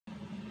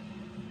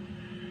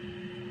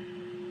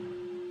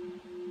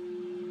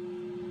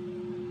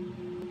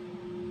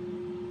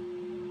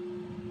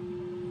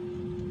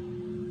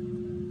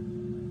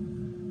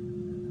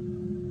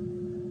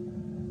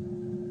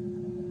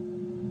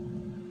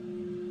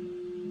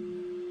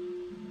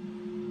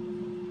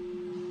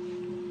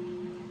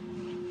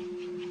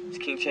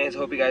King Chains. I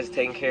hope you guys are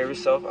taking care of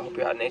yourself. I hope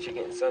you're out in nature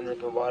getting sun,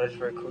 drinking water. It's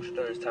very crucial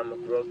during this time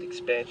of growth,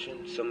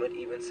 expansion. Some would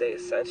even say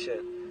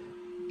ascension.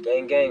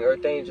 Gang, gang,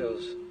 earth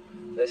angels.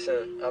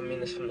 Listen, I mean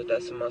this from the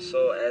depths of my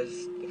soul.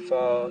 As the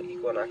fall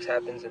equinox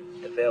happens and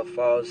the veil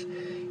falls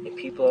and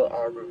people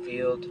are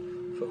revealed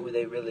for who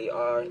they really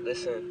are.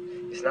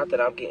 Listen, it's not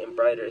that I'm getting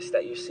brighter. It's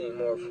that you're seeing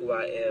more of who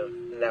I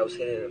am. And that was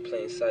hidden in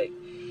plain sight.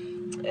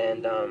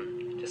 And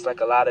just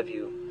like a lot of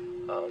you,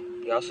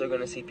 you're also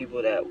going to see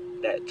people that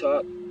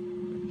talk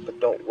but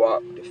don't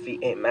walk. The feet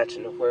ain't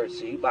matching the words.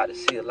 So you about to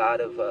see a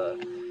lot of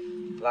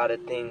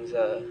things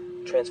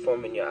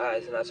transform in your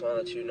eyes. And I just want to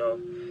let you know,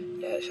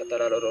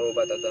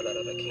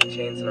 King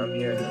Chains, and I'm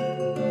here.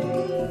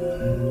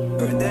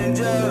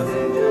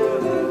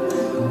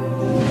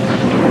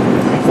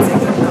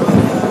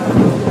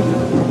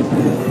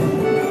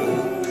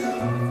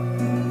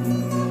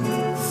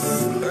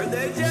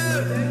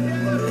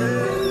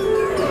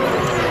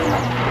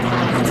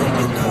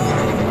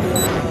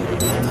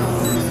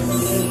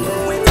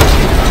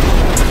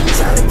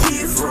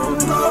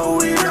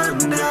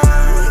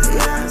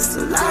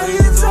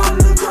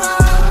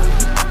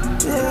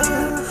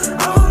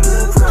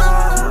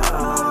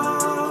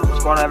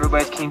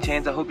 Everybody's King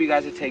Chains. I hope you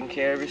guys are taking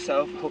care of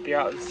yourself. I hope you're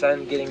out in the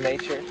sun, getting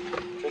nature.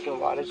 Drinking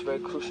water is very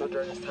crucial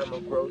during this time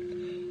of growth,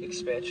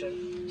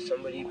 expansion.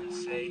 Some would even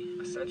say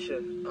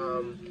ascension.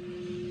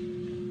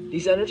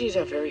 These energies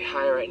are very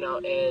high right now,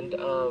 and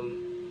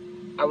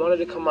I wanted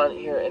to come on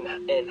here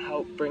and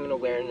help bring an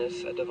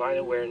awareness, a divine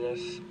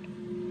awareness,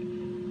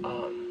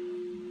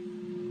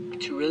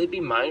 to really be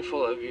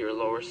mindful of your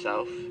lower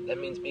self. That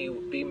means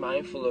be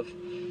mindful of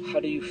how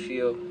do you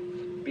feel.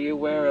 Be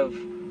aware of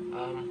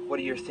what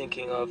are you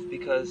thinking of,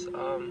 because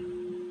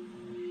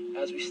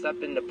as we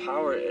step into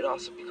power, it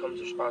also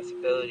becomes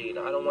responsibility. And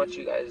I don't want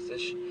you guys to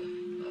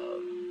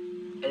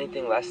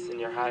anything less than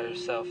your higher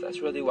self. That's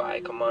really why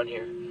I come on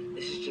here.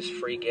 This is just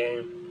free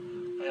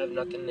game. I have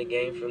nothing to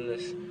gain from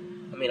this.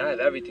 I mean, I have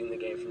everything to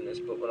gain from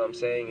this, but what I'm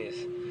saying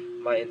is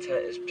my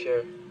intent is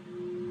pure.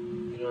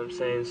 You know what I'm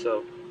saying?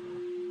 So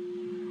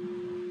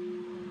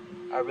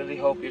I really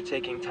hope you're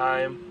taking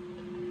time,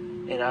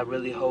 and I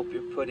really hope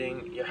you're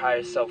putting your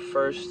higher self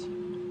first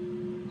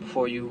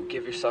before you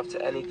give yourself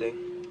to anything.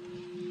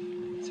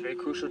 It's very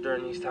crucial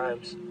during these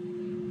times.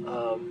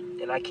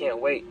 And I can't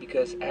wait,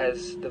 because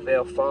as the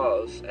veil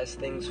falls, as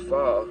things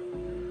fall,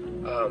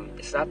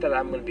 it's not that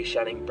I'm going to be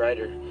shining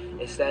brighter.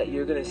 It's that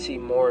you're going to see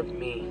more of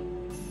me.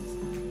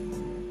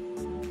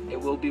 It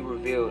will be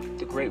revealed.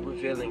 The great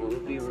revealing will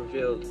be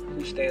revealed.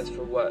 Who stands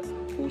for what?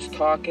 Who's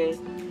talking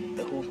and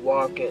who's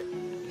walking.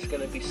 It's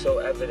going to be so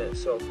evident.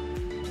 So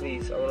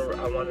please, I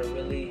want to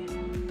really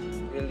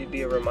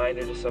be a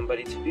reminder to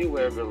somebody to be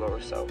aware of your lower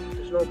self.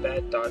 There's no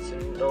bad thoughts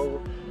and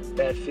no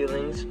bad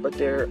feelings, but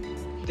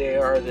they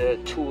are the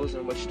tools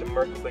in which the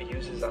Merkaba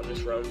uses on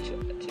this realm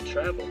to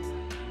travel.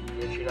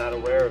 And if you're not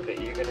aware of it,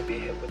 you're going to be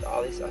hit with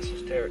all these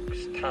esoteric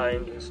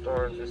times and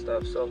storms and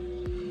stuff. So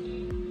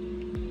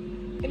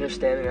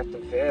understanding that the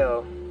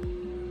veil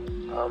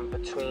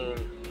between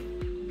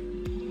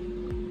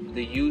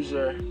the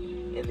user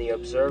and the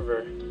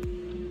observer,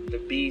 the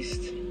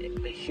beast,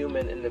 the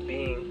human, and the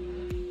being,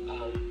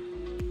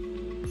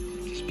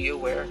 just be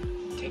aware.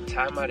 Take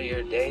time out of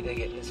your day to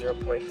get in the 0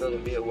 point field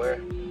and be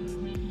aware,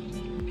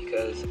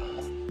 because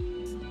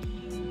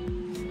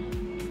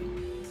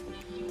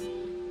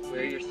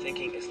where you're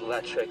thinking is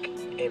electric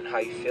and how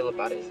you feel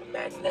about it is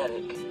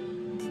magnetic.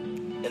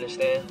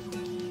 Understand?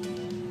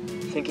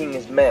 Thinking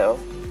is male,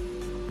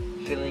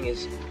 feeling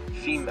is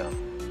female.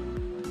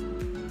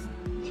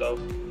 So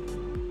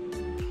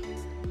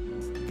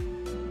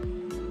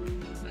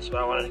that's why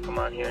I wanted to come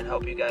on here and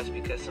help you guys,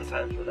 because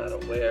sometimes we're not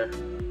aware.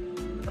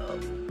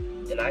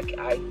 And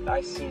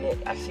I seen it.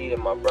 I see it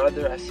in my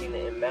brother. I seen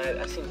it in Matt.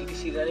 You can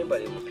see it in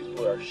anybody when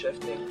people are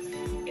shifting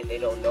and they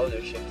don't know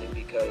they're shifting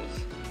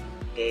because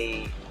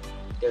they're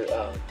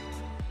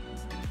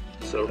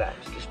so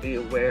just be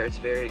aware. It's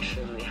very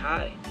extremely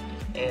high.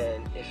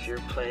 And if you're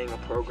playing a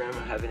program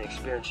or having an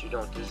experience you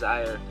don't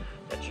desire,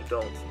 that you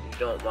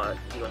don't want,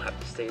 you don't have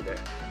to stay there.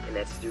 And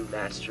that's through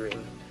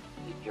mastering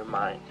your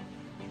mind,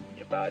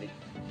 your body,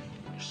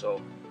 your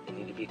soul. You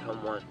need to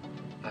become one.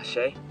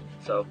 Ashe.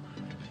 So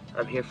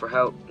I'm here for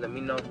help. Let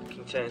me know.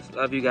 King Chains.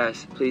 Love you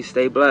guys. Please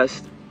stay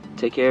blessed.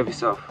 Take care of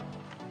yourself.